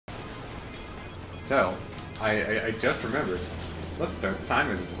So, I just remembered. Let's start the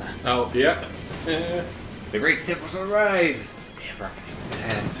timer this time. Oh, yeah. The great Temples will rise. Damn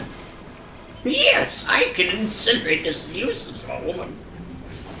reckoning's end. Yes, I can incinerate this useless woman.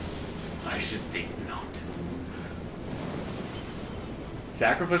 I should think not.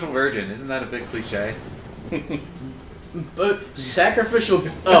 Sacrificial virgin, isn't that a big cliche? But sacrificial.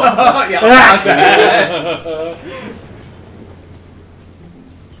 Oh, yeah.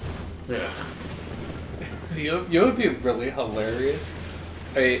 Yeah. You know, it would be really hilarious.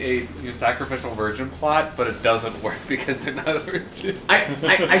 A sacrificial virgin plot, but it doesn't work because they're not a virgin.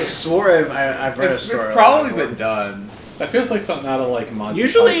 I swore I've read a story. It's probably been done. That feels like something out of like Monty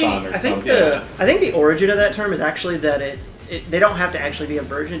Usually, Python or I think something. I think the origin of that term is actually that they don't have to actually be a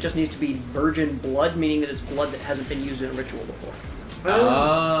virgin. It just needs to be virgin blood, meaning that it's blood that hasn't been used in a ritual before.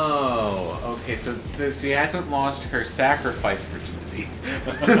 Oh, okay. So she hasn't lost her sacrifice virginity.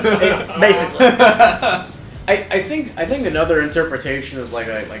 Basically. I think another interpretation is like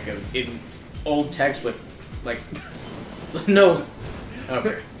a in old text with like no.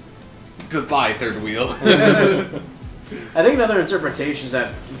 Okay. Goodbye, third wheel. I think another interpretation is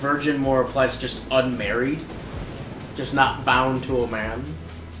that virgin more applies to just unmarried, just not bound to a man.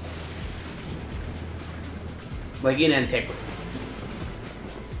 Like in antiquity.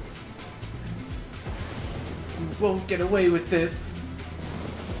 Won't get away with this.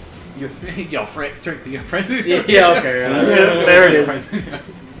 Yo, strength your friends. Yeah, okay. There it is.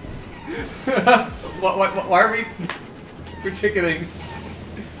 Why are we? We're chickening.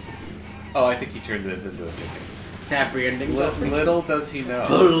 Oh, I think he turned this into a chicken. Happy endings. Little does he know.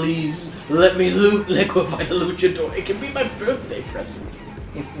 Please let me liquefy the luchador. It can be my birthday present.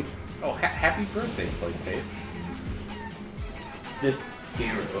 Oh, happy birthday, Face. This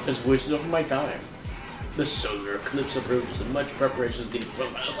hero has wasted over my time. The solar eclipse approaches, and much preparation is needed for the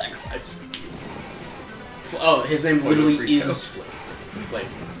final sacrifice. Oh, his name literally is Flavor.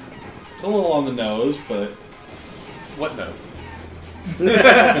 It's a little on the nose, but What nose?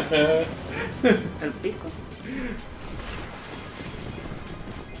 El pico.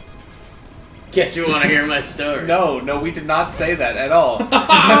 Guess you want to hear my story? No, we did not say that at all.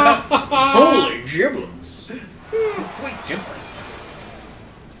 Holy giblets! Sweet giblets.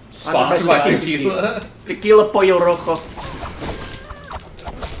 Sponsored by by tequila. Tequila pollo rojo.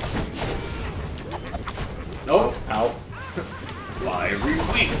 Nope. ow. Fiery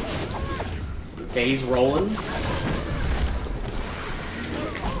wing. Okay, he's rolling.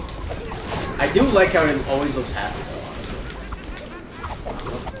 I do like how he always looks happy, though, honestly.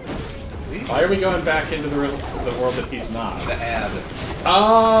 Why are we going back into the world that he's not? The ad.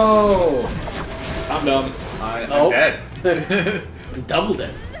 Oh! I'm dumb. I'm Nope. dead. Double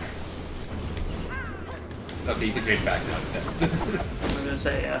dead. Okay, you can change back now. It's dead. I was gonna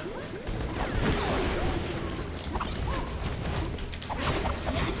say, yeah.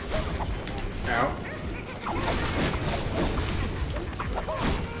 Ow.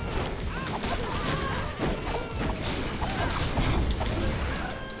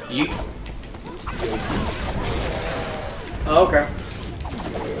 Yeet. Oh, okay.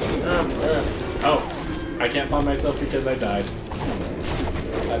 Oh, I can't find myself because I died.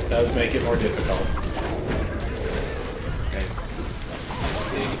 That does make it more difficult. Okay.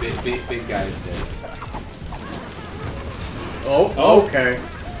 Big guy is dead. Oh, okay.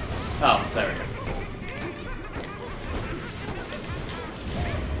 Oh, there we go.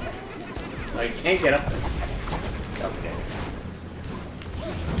 Oh, you can't get up there. Okay.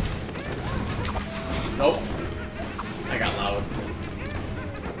 Nope. I got loud.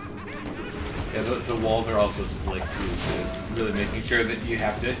 Yeah, the walls are also slick too, so really making sure that you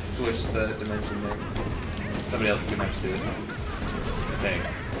have to switch the dimension there. Somebody else is gonna have to do it. I think.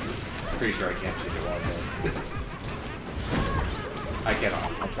 Pretty sure I can't shoot the wall though. I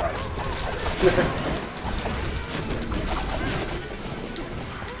cannot. I'll try.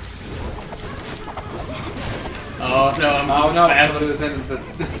 Oh no, I'm Oh no! spazzing. It was in the.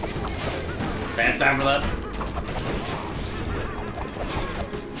 Bad time for that.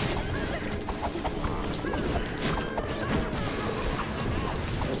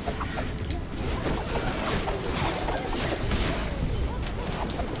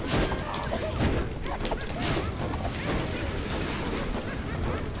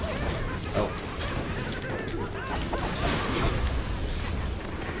 Oh.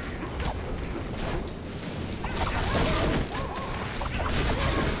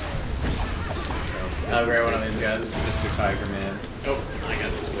 I'll grab one of these guys. Mr. Tiger Man. Oh, I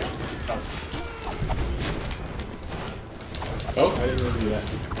got this way. Oh, I didn't really do that.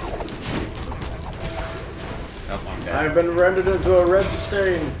 Oh, I'm dead. I've been rendered into a red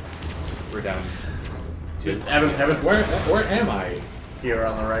stain. We're down Evan, Where am I? here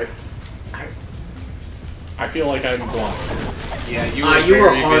on the right. I feel like I'm blind. Yeah, you were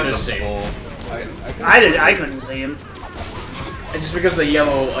very hard to visible. I couldn't see him. And just because of the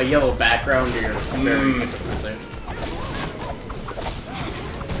yellow background, you're very difficult to see.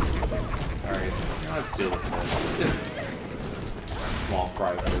 Alright, let's deal with this. Small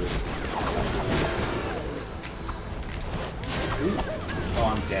fry first. Oh,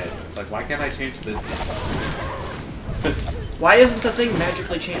 I'm dead. Like, why can't I change the... Why isn't the thing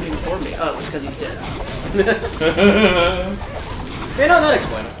magically changing for me? Oh, it's because he's dead. You know, that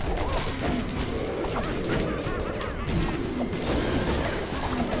explains it.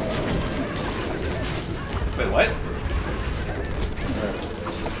 Wait, what?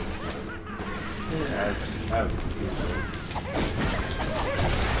 That was confusing.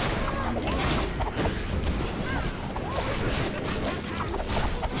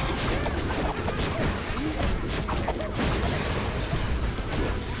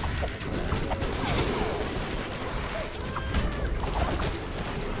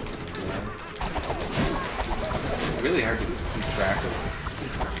 Really hard to keep track of.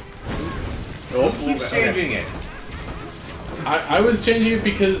 Oh, Who keeps changing it? I was changing it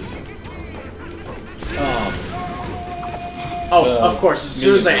because... Oh, of course. As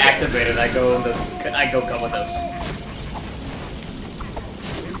soon as I activate it, I go comatose.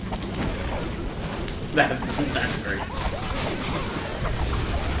 That's great.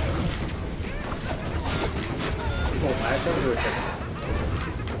 Oh, my actually really quick.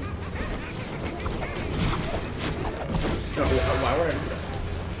 No, why were I?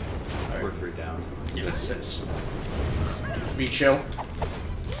 Alright, we're 3 down. Yes. Be chill.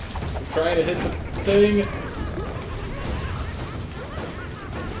 I'm trying to hit the thing.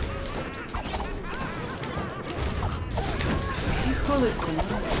 You call it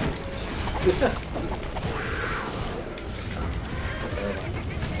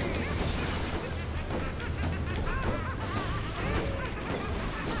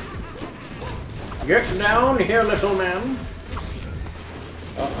Get down here, little man.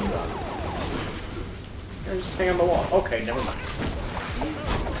 Oh, I'm done. You're just hang on the wall. Okay, never mind.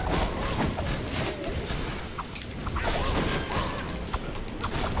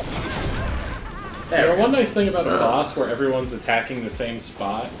 There, one nice thing about a boss where everyone's attacking the same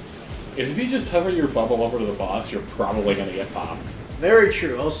spot, is if you just hover your bubble over to the boss, you're probably going to get popped. Very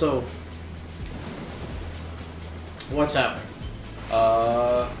true. Also, what's happening?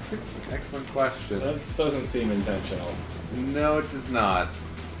 Excellent question. That doesn't seem intentional. No, it does not.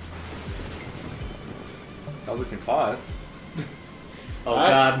 Oh, we can pause. Oh That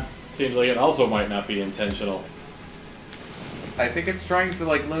God. Seems like it also might not be intentional. I think it's trying to,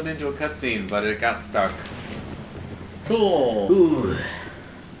 like, load into a cutscene, but it got stuck. Cool. Ooh.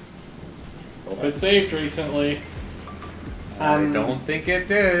 Hope it saved recently. I don't think it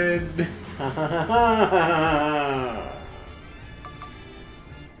did.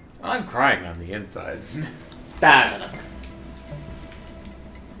 I'm crying on the inside. That's enough.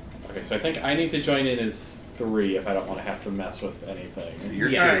 Okay, so I think I need to join in as 3 if I don't want to have to mess with anything. You're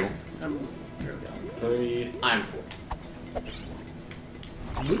Yeah. 2. 3. I'm 4.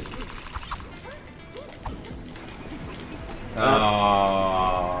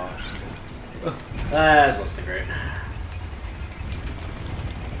 Oh. That's less than great.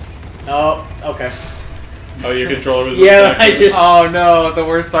 Oh, okay. Oh, your controller was Yeah, I affected? did. Oh no, the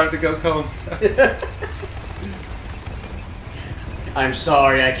worst time to go combs. I'm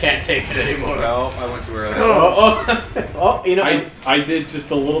sorry, I can't take it anymore. No, I went too early. Oh, you know. I did just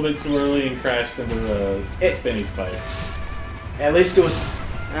a little bit too early and crashed into the spinny spikes. At least it was.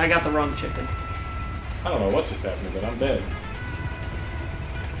 I got the wrong chicken. I don't know what just happened, but I'm dead.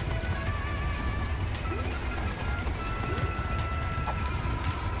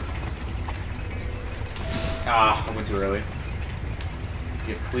 Ah, I went too early.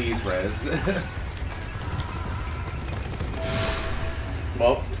 Yeah, please, Rez.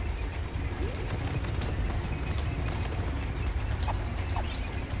 Well.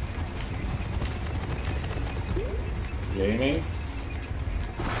 Gaming?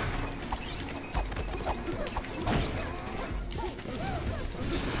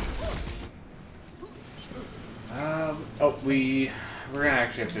 Oh, we're gonna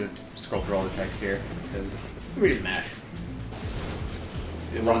actually have to scroll through all the text here because We just mash.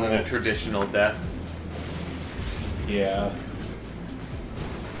 it wasn't a traditional death. Yeah.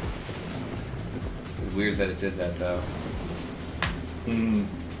 It's weird that it did that though. Hmm.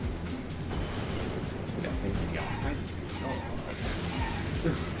 I think we got friends.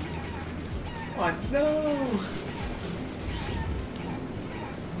 What? No.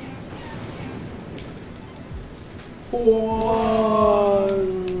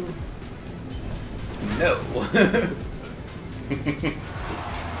 One. No.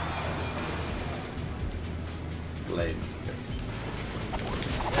 Blade face.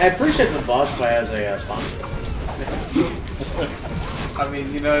 I appreciate the boss fight as a sponsor. I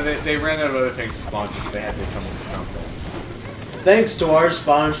mean, you know, they ran out of other things to sponsor, so they had to come up with something. Thanks to our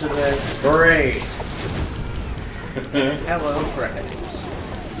sponsor today, Parade. Hello. Friends.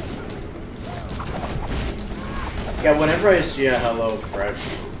 Yeah, whenever I see a Hello Fresh,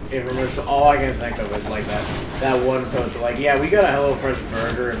 it remembers all I can think of is like that one poster. Like, yeah, we got a Hello Fresh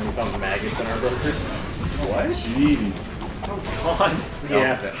burger and we found maggots in our burger. What? Jeez. Oh God.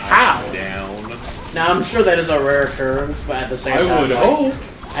 Yeah. How? Down. Now I'm sure that is a rare occurrence, but at the same time, I would like, hope.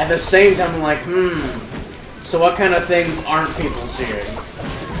 At the same time, I'm like, so what kind of things aren't people seeing?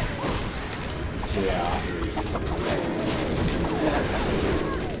 Yeah.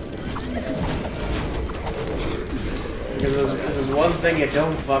 Because there's one thing you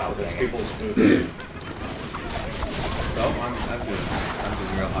don't fuck with, it's people's food. Oh, I'm doing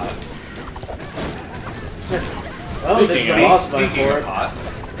real hot. Well, this is a boss fight Speaking for of it. hot.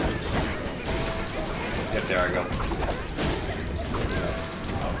 Yep, there I go.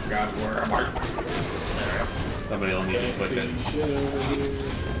 Oh God, where am I? There I go. Somebody will need to switch it.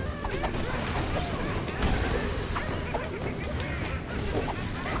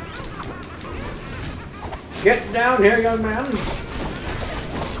 Get down here, young man.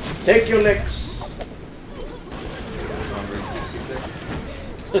 Take your licks.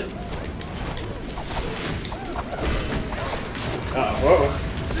 166. Whoa.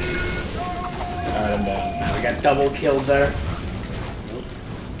 Alright, I'm down. We got double killed there.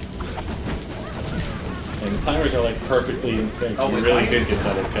 And the timers are like perfectly in sync. Oh, You wait, really nice. did get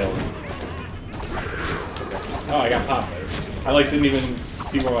double killed. Oh, I got popped there. I like didn't even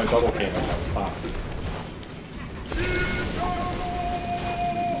see where my bubble came out. I was popped.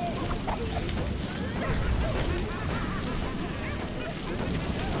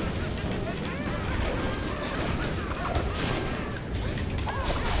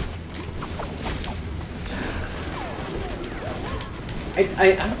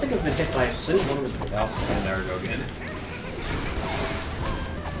 I don't think I've been hit by a single one of his Oh, and there we go again.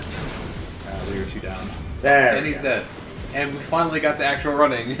 We were 2 down. There. And he's dead. And we finally got the actual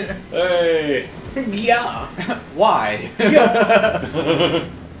running. Hey! Yeah. Why? Yeah.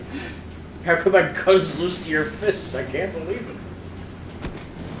 How come my gun's loose to your fists? I can't believe it.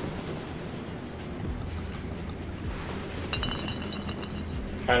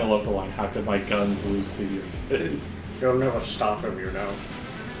 Kind of love the line, how could my guns lose to your fists? You'll never stop him, you know.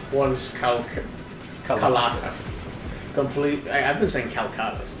 Once Calcutta. Complete. I've been saying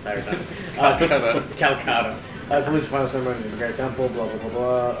Calcutta this entire time. Calcutta. Calcutta. Complete final ceremony in the Great Temple, blah blah blah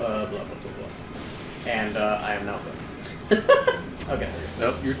blah, blah blah blah blah. And I am now frozen. Okay.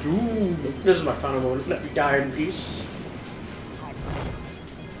 Nope, you're doomed. This is my final moment. Let me die in peace.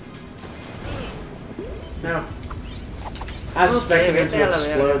 Now, I suspected him to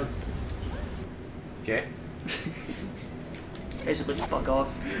explode. Okay. Basically, just fuck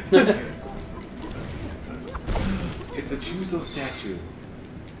off. It's a Chuzo statue.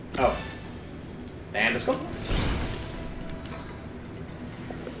 Oh. And let's go.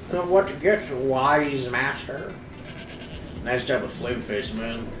 Now what to get, wise master? Nice job with Flame Face,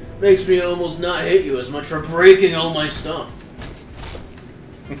 man. Makes me almost not hate you as much for breaking all my stuff.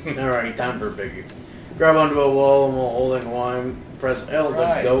 Alright, time for a biggie. Grab onto a wall and while holding wine, press L to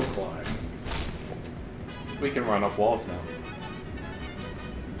Right. go climb. We can run up walls now.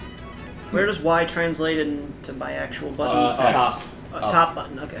 Where does Y translate into my actual buttons? X. Top. Top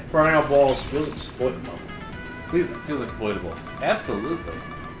button. Okay. Running up walls feels exploitable. Please, it feels exploitable. Absolutely.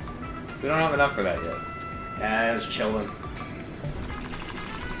 We don't have enough for that yet. Yeah, it's chilling.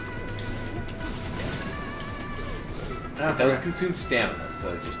 It does consume stamina,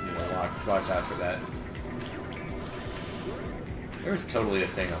 so just, you know, watch out for that. There's totally a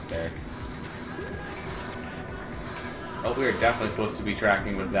thing up there. Oh, we are definitely supposed to be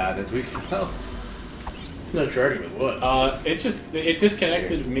tracking with that as we fell. No tracking with what? It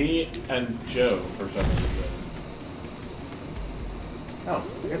disconnected me and Joe for some reason. Oh,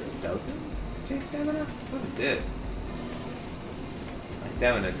 I guess it doesn't take stamina? I thought it did. My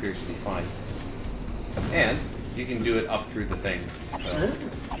stamina appears to be fine. And you can do it up through the things. So it's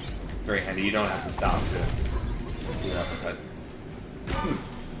very handy. You don't have to stop to do an uppercut.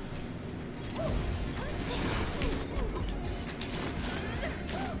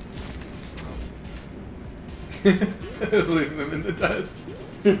 Leave them in the dust.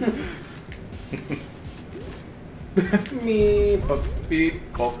 Me, but Beep,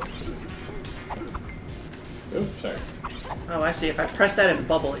 bop. Oops, sorry. Oh, I see. If I press that in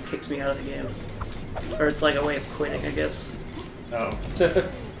bubble, it kicks me out of the game. Or it's like a way of quitting, I guess. Oh.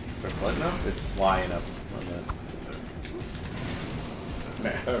 Press what now? It's lying up on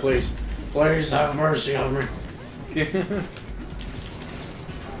that. Man, please have mercy on me.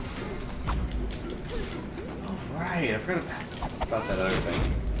 Right, I forgot about that other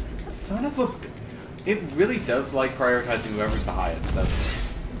thing. Son of a... It really does like prioritizing whoever's the highest, doesn't it?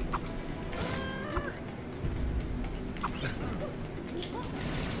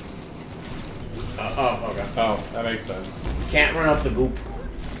 Oh, okay. Oh, that makes sense. Can't run up the goop.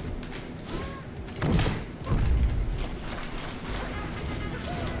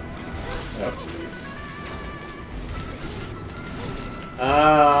 Oh, jeez.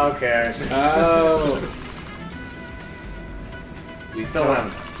 Oh, okay. Oh. You still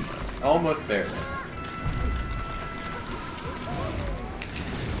haven't. Almost there.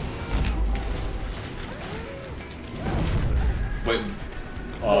 Wait.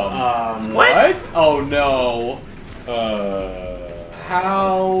 What? Oh no.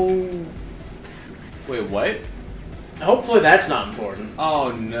 How? Wait, what? Hopefully that's not important.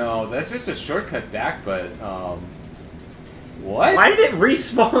 Oh no, that's just a shortcut back, but what? Why did it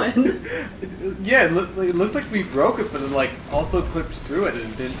respawn? Yeah, it looks like we broke it, but it like also clipped through it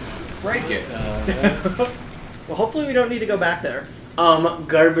and didn't break it. Well, hopefully we don't need to go back there.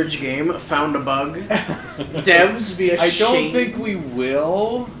 Garbage game, found a bug. Devs be I ashamed. don't think we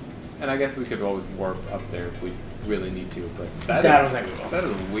will, and I guess we could always warp up there if we really need to, but I don't think we will. That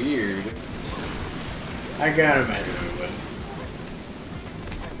is weird. I can't imagine we would.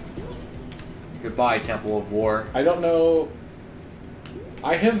 Goodbye, Temple of War. I don't know.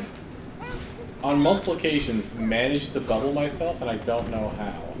 I have, on multiple occasions, managed to bubble myself, and I don't know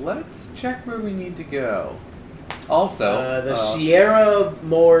how. Let's check where we need to go. Also, The Sierra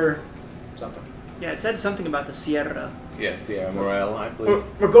More something. Yeah, it said something about the Sierra. yeah, Sierra Morel, I believe.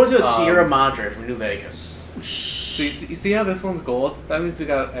 We're going to the Sierra Madre from New Vegas. So you see how this one's gold? That means we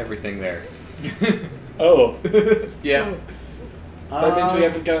got everything there. Oh. Yeah. That means we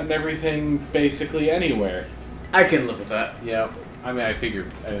haven't gotten everything basically anywhere. I can live with that. Yeah. I mean, I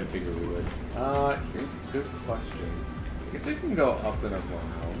didn't figure we would. Here's a good question. I guess we can go up and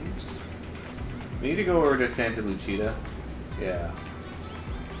around. We need to go over to Santa Lucita. Yeah.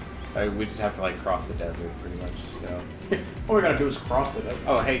 We just have to like cross the desert, pretty much. So. All we gotta do is cross the desert.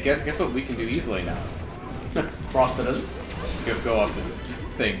 Oh, hey, guess what we can do easily now? Cross the desert? Go up this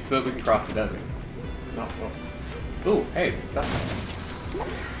thing so that we can cross the desert. No. Ooh, hey, stuff.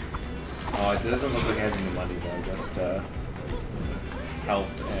 Oh, it doesn't look like it has any money though, just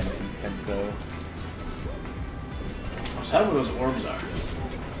health and Intenso. I'm sad where those orbs are.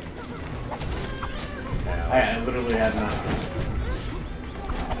 I literally had none.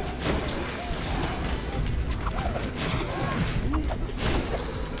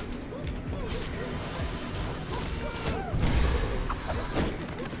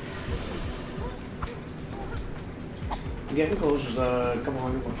 Getting close is a couple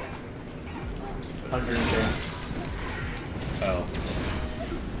hundred more. 100 and change. Oh.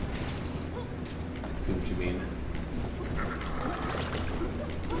 I see what you mean.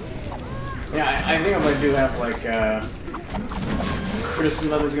 Yeah, I think I might do have like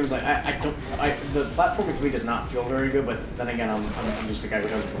criticism of those games. Like the platforming to me does not feel very good. But then again, I'm just the guy who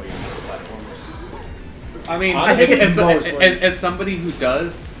doesn't really enjoy the platformers. I mean, I think it's as somebody who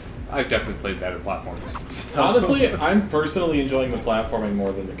does, I've definitely played better platformers. So. Honestly, I'm personally enjoying the platforming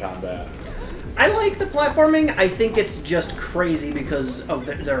more than the combat. I like the platforming. I think it's just crazy because of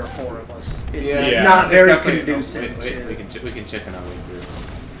there are four of us. It's not very conducive. We can chicken our way through.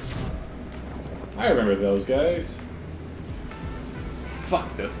 I remember those guys.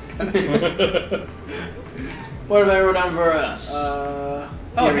 Fuck those guys. What have I wrote down for us? Oh,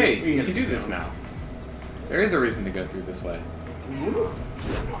 Yeah, hey, we you can can do this now. There is a reason to go through this way.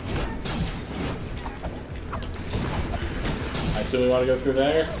 I assume we want to go through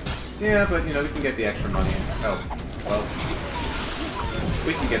there? Yeah, but you know, we can get the extra money. Oh, well,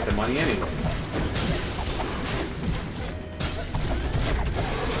 we can get the money anyway.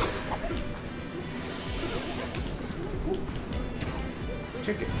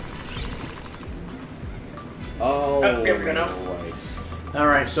 Chicken. Oh, yep, good enough. right. All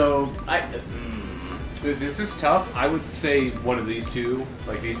right, so Dude, this is tough. I would say one of these two,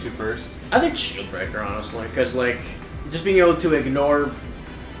 like these two first. I think Shieldbreaker, honestly, because like just being able to ignore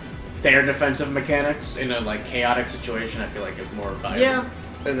their defensive mechanics in a like chaotic situation, I feel like is more valuable. Yeah.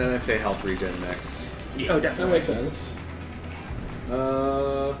 And then I say health regen next. Yeah. Oh, That definitely. makes sense. We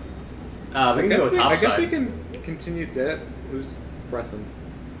can go I top guess side. we can continue that. Who's pressing?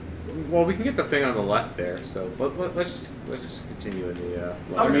 Well, we can get the thing on the left there, so let's just continue in the.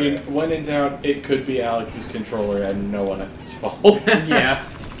 I mean, when in doubt, it could be Alex's controller and no one else's fault. Yeah.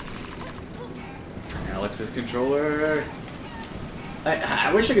 Alex's controller.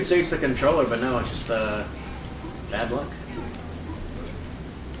 I wish I could say it's the controller, but no, it's just bad luck.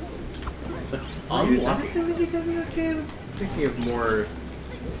 Is everything that you get in this game? I'm thinking of more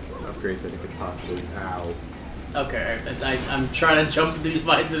upgrades that it could possibly. Ow. Okay, I'm trying to jump these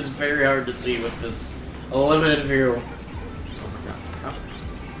fights, and it's very hard to see with this limited view. Oh my god. How?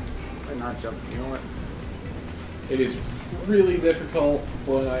 Why not jump? You know what? It is really difficult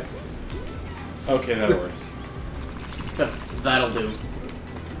when I... Okay, that works. That'll do.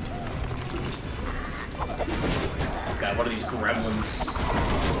 God, what are these gremlins?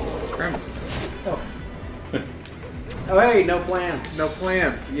 Gremlins. Oh. Oh hey, no plants. No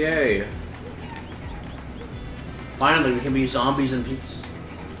plants, yay. Finally, we can be zombies in peace.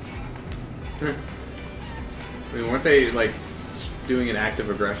 I mean, weren't they, like, doing an act of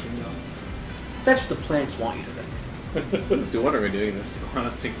aggression, though? That's what the plants want you to think. So what are we doing this on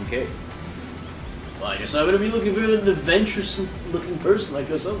a stinking cake? Well, I guess I'm gonna be looking for an adventurous-looking person like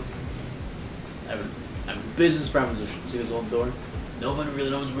yourself. I have a business proposition. See this old door? Nobody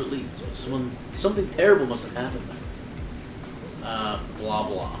really knows where it leads. But something terrible must have happened there. Blah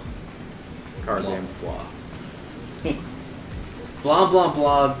blah. Cardam blah. Blah blah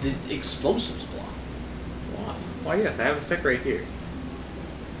blah. Did explosives blah? Blah. Why yes, I have a stick right here.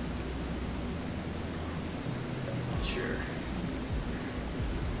 Sure.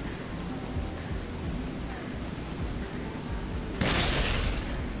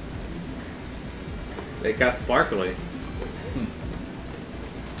 They got sparkly.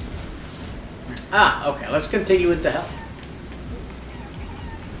 Ah, okay. Let's continue with the hell.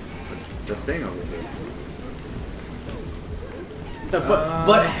 The thing over here.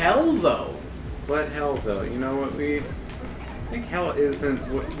 But hell though. What hell though? You know what I think hell isn't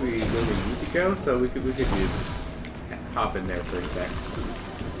what we really need to go, so we could hop in there for a sec.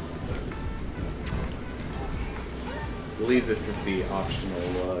 I believe this is the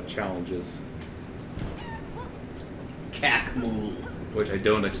optional challenges, Guacamelee. which I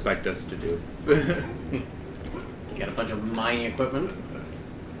don't expect us to do. Got a bunch of mining equipment.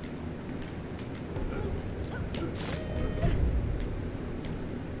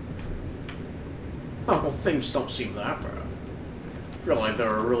 Oh, well, things don't seem that bad. I feel like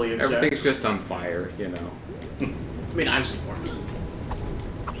they're really exact. Everything's just on fire, you know. I mean, I've seen worse.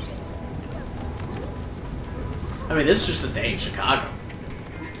 I mean, this is just a day in Chicago.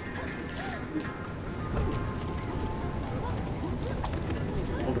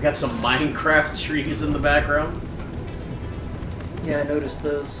 Well, we got some Minecraft trees in the background. Yeah, I noticed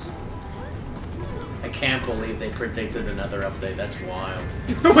those. I can't believe they predicted another update. That's wild.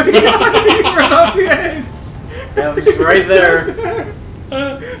 Oh my god, you were off the edge! That was right there.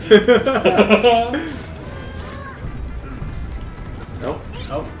 Nope.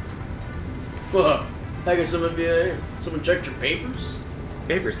 Oh. Whoa. I guess someone checked your papers?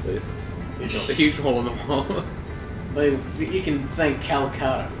 Papers, please. It's a huge hole in the wall. Well, you can thank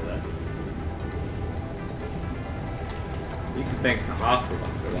Calcutta for that. You can thank the hospital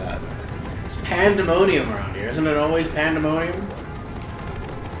for that. It's pandemonium around here. Isn't it always pandemonium?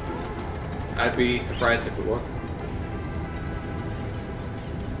 I'd be surprised if it wasn't.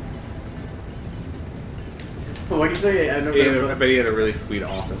 Well, what can you say? I bet he had a really sweet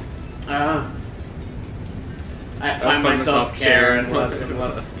office. I find myself caring less and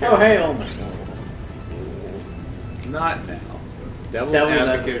less. Oh, hey, Olman. Not now. Devil's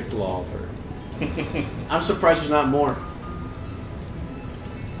Advocate's Lawler. I'm surprised there's not more.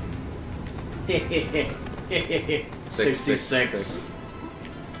 66.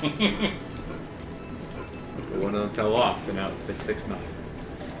 One of them fell off, so now it's 669.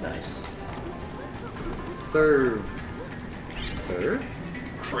 Nice. Serve. Serve?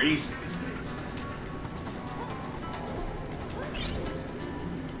 It's crazy these days.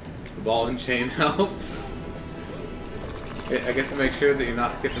 The ball and chain helps. I guess to make sure that you're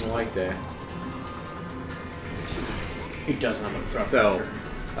not skipping the light day. He doesn't have a proper So,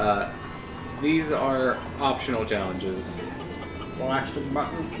 these are optional challenges. Flash this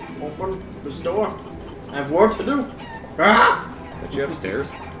button. Open this door. I have work to do. Ah! But you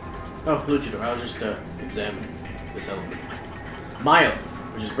upstairs. Oh, Luchador, I was just examining this elevator. My elevator,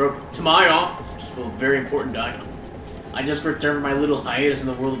 which is broken, to my office, which is full of very important documents. I just returned from my little hiatus in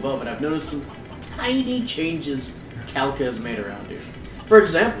the world above, and I've noticed some tiny changes Calca has made around here. For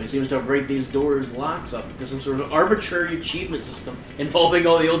example, he seems to have rigged these doors' locks up to some sort of arbitrary achievement system involving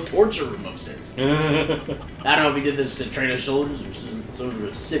all the old torture room upstairs. I don't know if he did this to train his soldiers or some sort of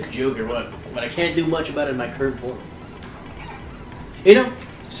a sick joke or what, but I can't do much about it in my current form. You know,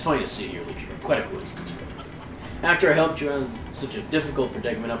 it's funny to see you, Richard. Quite a coincidence. After I helped you out of such a difficult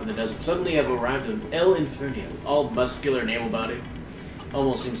predicament up in the desert, suddenly I've arrived in El Infierno, all muscular and able-bodied.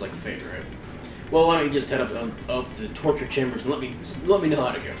 Almost seems like fate, right? Well, why don't you just head up to the torture chambers and let me know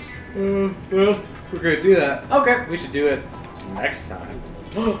how it goes. Well, we're gonna do that. Okay. We should do it next time.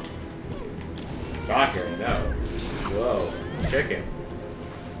 Shocker, no. Whoa. Chicken.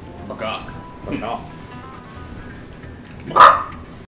 Macaque. Macaque.